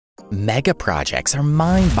Megaprojects are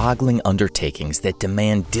mind-boggling undertakings that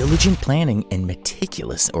demand diligent planning and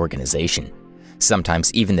meticulous organization.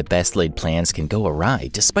 Sometimes even the best-laid plans can go awry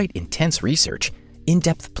despite intense research,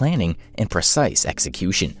 in-depth planning, and precise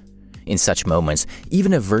execution. In such moments,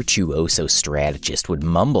 even a virtuoso strategist would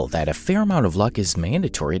mumble that a fair amount of luck is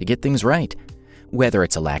mandatory to get things right. Whether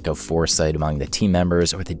it's a lack of foresight among the team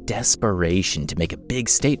members or the desperation to make a big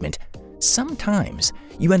statement, sometimes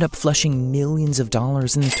you end up flushing millions of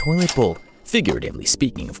dollars in the toilet bowl, figuratively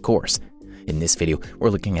speaking, of course. In this video,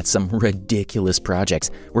 we're looking at some ridiculous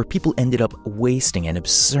projects where people ended up wasting an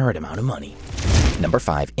absurd amount of money. Number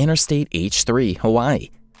 5. Interstate H3, Hawaii.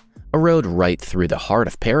 A road right through the heart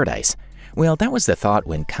of paradise. Well, that was the thought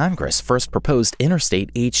when Congress first proposed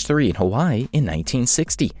Interstate H3 in Hawaii in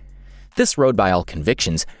 1960. This road, by all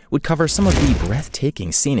convictions, would cover some of the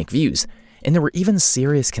breathtaking scenic views, and there were even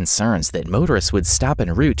serious concerns that motorists would stop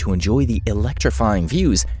en route to enjoy the electrifying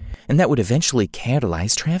views, and that would eventually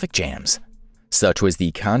catalyze traffic jams. Such was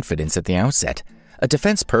the confidence at the outset. A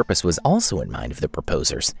defense purpose was also in mind of the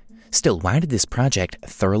proposers. Still, why did this project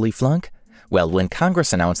thoroughly flunk? Well, when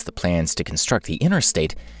Congress announced the plans to construct the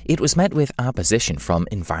interstate, it was met with opposition from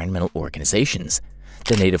environmental organizations.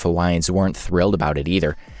 The native Hawaiians weren't thrilled about it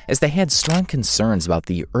either, as they had strong concerns about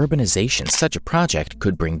the urbanization such a project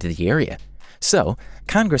could bring to the area. So,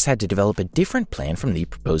 Congress had to develop a different plan from the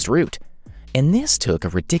proposed route. And this took a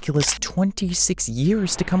ridiculous 26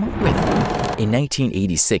 years to come up with. In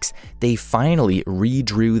 1986, they finally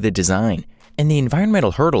redrew the design, and the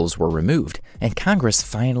environmental hurdles were removed, and Congress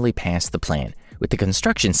finally passed the plan, with the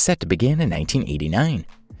construction set to begin in 1989.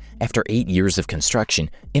 After 8 years of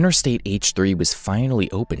construction, Interstate H3 was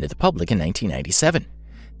finally opened to the public in 1997.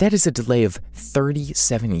 That is a delay of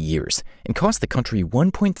 37 years and cost the country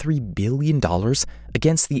 $1.3 billion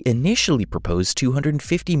against the initially proposed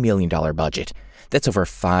 $250 million budget. That's over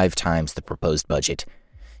 5 times the proposed budget.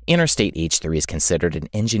 Interstate H3 is considered an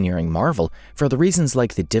engineering marvel for the reasons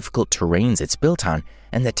like the difficult terrains it's built on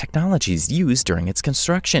and the technologies used during its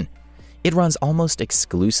construction. It runs almost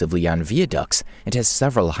exclusively on viaducts and has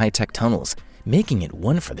several high-tech tunnels, making it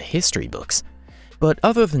one for the history books. But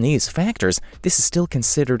other than these factors, this is still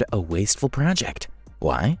considered a wasteful project.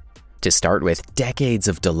 Why? To start with, decades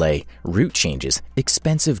of delay, route changes,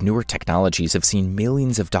 expensive newer technologies have seen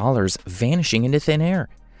millions of dollars vanishing into thin air.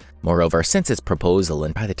 Moreover, since its proposal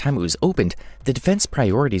and by the time it was opened, the defense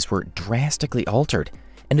priorities were drastically altered,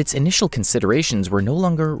 and its initial considerations were no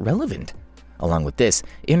longer relevant. Along with this,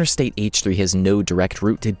 Interstate H3 has no direct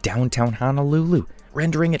route to downtown Honolulu,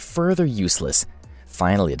 rendering it further useless.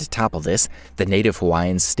 Finally, at the top of this, the native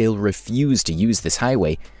Hawaiians still refuse to use this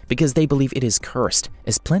highway because they believe it is cursed,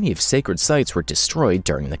 as plenty of sacred sites were destroyed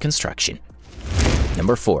during the construction.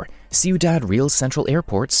 Number 4. Ciudad Real Central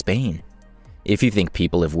Airport, Spain. If you think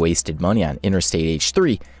people have wasted money on Interstate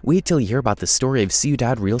H3, wait till you hear about the story of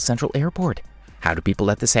Ciudad Real Central Airport. How do people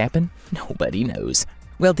let this happen? Nobody knows.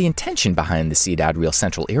 Well, the intention behind the Ciudad Real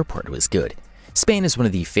Central Airport was good. Spain is one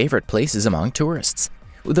of the favorite places among tourists.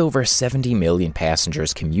 With over 70 million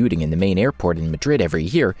passengers commuting in the main airport in Madrid every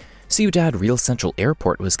year, Ciudad Real Central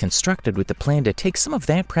Airport was constructed with the plan to take some of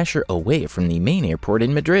that pressure away from the main airport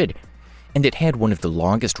in Madrid. And it had one of the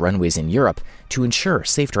longest runways in Europe to ensure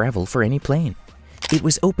safe travel for any plane. It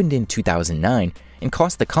was opened in 2009 and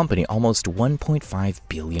cost the company almost $1.5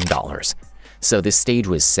 billion. So the stage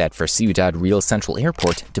was set for Ciudad Real Central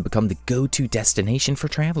Airport to become the go-to destination for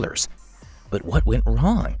travelers. But what went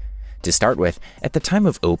wrong? To start with, at the time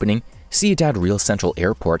of opening, Ciudad Real Central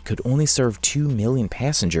Airport could only serve 2 million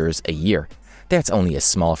passengers a year. That's only a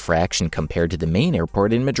small fraction compared to the main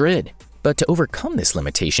airport in Madrid. But to overcome this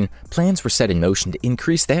limitation, plans were set in motion to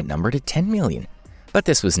increase that number to 10 million. But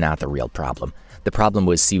this was not the real problem. The problem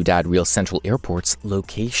was Ciudad Real Central Airport's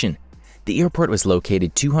location. The airport was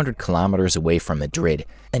located 200 kilometers away from Madrid,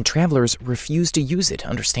 and travelers refused to use it,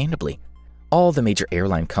 understandably. All the major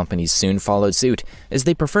airline companies soon followed suit, as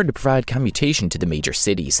they preferred to provide commutation to the major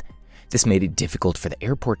cities. This made it difficult for the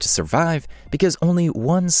airport to survive because only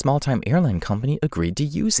one small-time airline company agreed to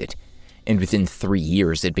use it. And within 3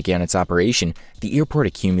 years it began its operation, the airport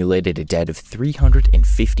accumulated a debt of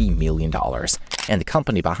 $350 million, and the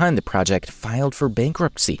company behind the project filed for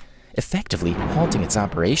bankruptcy, effectively halting its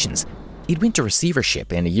operations. It went to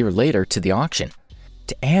receivership and a year later to the auction.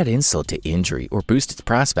 To add insult to injury or boost its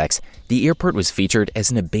prospects, the airport was featured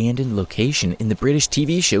as an abandoned location in the British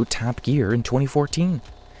TV show Top Gear in 2014.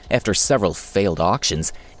 After several failed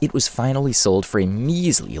auctions, it was finally sold for a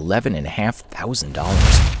measly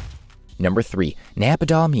 $11,500. Number 3.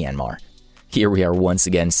 Naypyidaw, Myanmar. Here we are once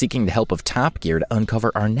again seeking the help of Top Gear to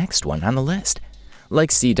uncover our next one on the list.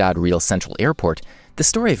 Like Ciudad Real Central Airport, The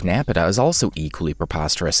story of Naypyidaw is also equally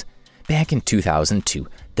preposterous. Back in 2002,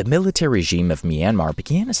 the military regime of Myanmar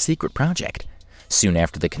began a secret project. Soon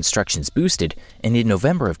after the constructions boosted, and in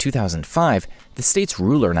November of 2005, the state's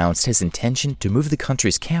ruler announced his intention to move the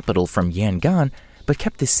country's capital from Yangon, but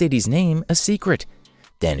kept the city's name a secret.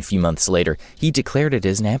 Then, a few months later, he declared it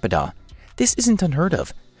as Naypyidaw. This isn't unheard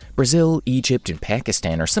of. Brazil, Egypt, and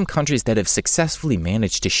Pakistan are some countries that have successfully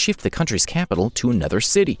managed to shift the country's capital to another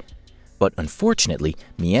city. But unfortunately,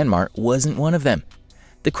 Myanmar wasn't one of them.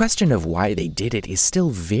 The question of why they did it is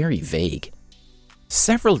still very vague.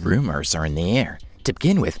 Several rumors are in the air. To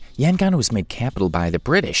begin with, Yangon was made capital by the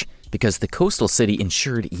British because the coastal city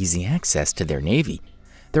ensured easy access to their navy.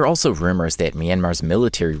 There are also rumors that Myanmar's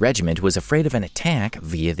military regiment was afraid of an attack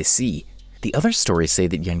via the sea. The other stories say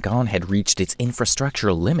that Yangon had reached its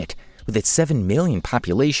infrastructural limit. With its 7 million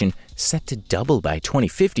population set to double by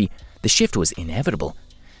 2050, the shift was inevitable.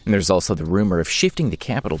 And there's also the rumor of shifting the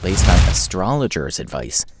capital based on astrologers'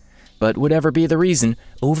 advice. But whatever be the reason,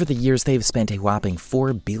 over the years they've spent a whopping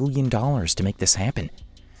 $4 billion to make this happen.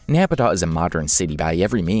 Naypyidaw is a modern city by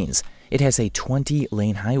every means. It has a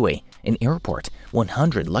 20-lane highway, an airport,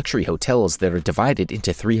 100 luxury hotels that are divided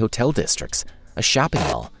into 3 hotel districts, a shopping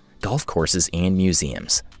mall, golf courses, and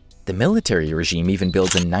museums. The military regime even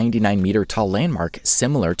builds a 99-meter-tall landmark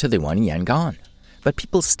similar to the one in Yangon. But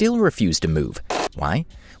people still refuse to move. Why?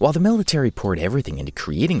 While the military poured everything into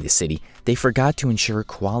creating the city, they forgot to ensure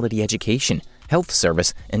quality education, health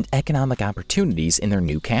service, and economic opportunities in their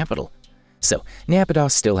new capital. So, Naypyidaw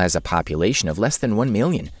still has a population of less than 1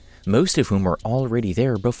 million, most of whom were already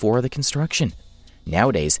there before the construction.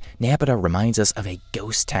 Nowadays, Naypyidaw reminds us of a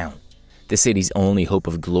ghost town. The city's only hope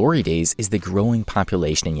of glory days is the growing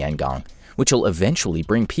population in Yangon, which will eventually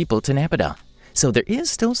bring people to Naypyidaw. So there is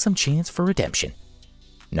still some chance for redemption.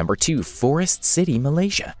 Number 2. Forest City,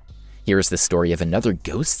 Malaysia. Here is the story of another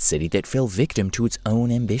ghost city that fell victim to its own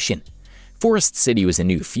ambition. Forest City was a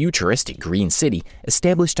new futuristic green city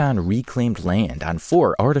established on reclaimed land on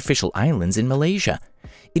 4 artificial islands in Malaysia.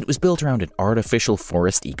 It was built around an artificial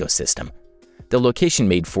forest ecosystem. The location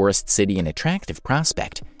made Forest City an attractive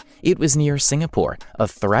prospect. It was near Singapore, a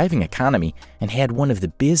thriving economy, and had one of the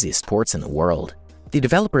busiest ports in the world. The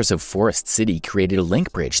developers of Forest City created a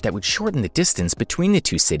link bridge that would shorten the distance between the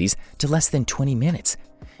 2 cities to less than 20 minutes.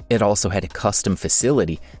 It also had a custom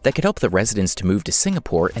facility that could help the residents to move to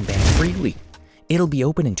Singapore and back freely. It'll be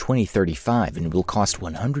open in 2035 and will cost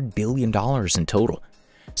 $100 billion in total.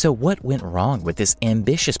 So what went wrong with this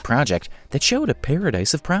ambitious project that showed a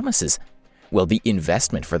paradise of promises? Well, the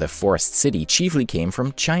investment for the Forest City chiefly came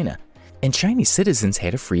from China, and Chinese citizens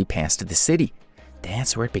had a free pass to the city.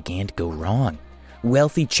 That's where it began to go wrong.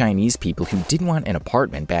 Wealthy Chinese people who didn't want an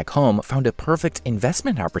apartment back home found a perfect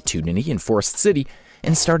investment opportunity in Forest City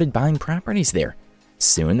and started buying properties there.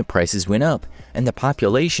 Soon the prices went up, and the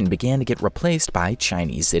population began to get replaced by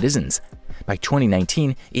Chinese citizens. By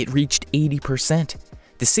 2019, it reached 80%.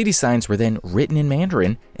 The city signs were then written in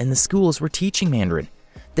Mandarin, and the schools were teaching Mandarin.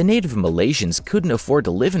 The native Malaysians couldn't afford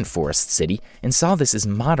to live in Forest City and saw this as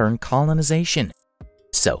modern colonization.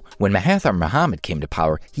 So, when Mahathir Mohamad came to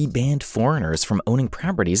power, he banned foreigners from owning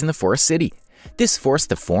properties in the Forest City. This forced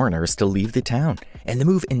the foreigners to leave the town, and the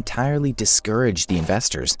move entirely discouraged the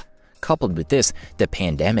investors. Coupled with this, the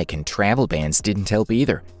pandemic and travel bans didn't help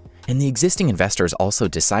either. And the existing investors also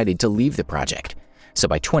decided to leave the project. So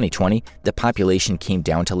by 2020, the population came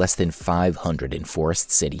down to less than 500 in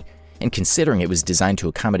Forest City. And considering it was designed to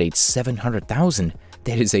accommodate 700,000,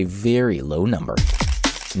 that is a very low number.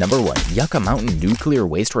 Number 1. Yucca Mountain Nuclear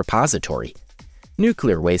Waste Repository.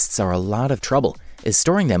 Nuclear wastes are a lot of trouble, as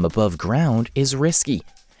storing them above ground is risky.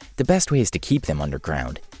 The best way is to keep them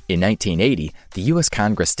underground. In 1980, the U.S.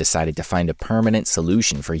 Congress decided to find a permanent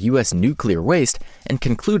solution for U.S. nuclear waste and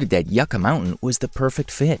concluded that Yucca Mountain was the perfect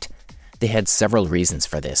fit. They had several reasons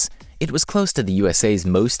for this. It was close to the USA's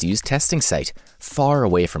most used testing site, far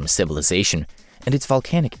away from civilization, and its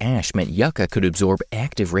volcanic ash meant Yucca could absorb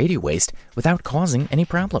active radio waste without causing any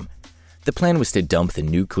problem. The plan was to dump the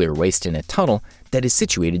nuclear waste in a tunnel that is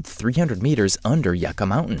situated 300 meters under Yucca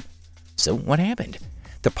Mountain. So what happened?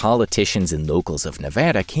 The politicians and locals of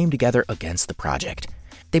Nevada came together against the project.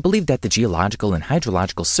 They believed that the geological and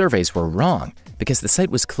hydrological surveys were wrong because the site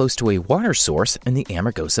was close to a water source in the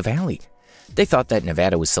Amargosa Valley. They thought that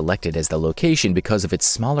Nevada was selected as the location because of its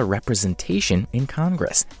smaller representation in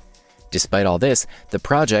Congress. Despite all this, the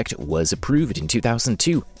project was approved in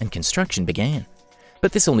 2002 and construction began.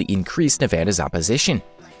 But this only increased Nevada's opposition.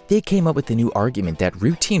 They came up with the new argument that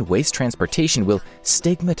routine waste transportation will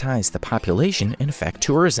stigmatize the population and affect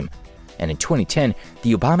tourism. And in 2010,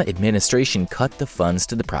 the Obama administration cut the funds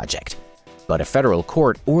to the project. But a federal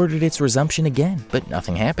court ordered its resumption again, but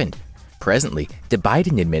nothing happened. Presently, the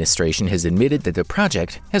Biden administration has admitted that the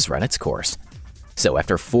project has run its course. So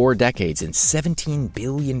after 4 decades and $17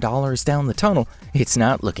 billion down the tunnel, it's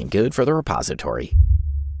not looking good for the repository.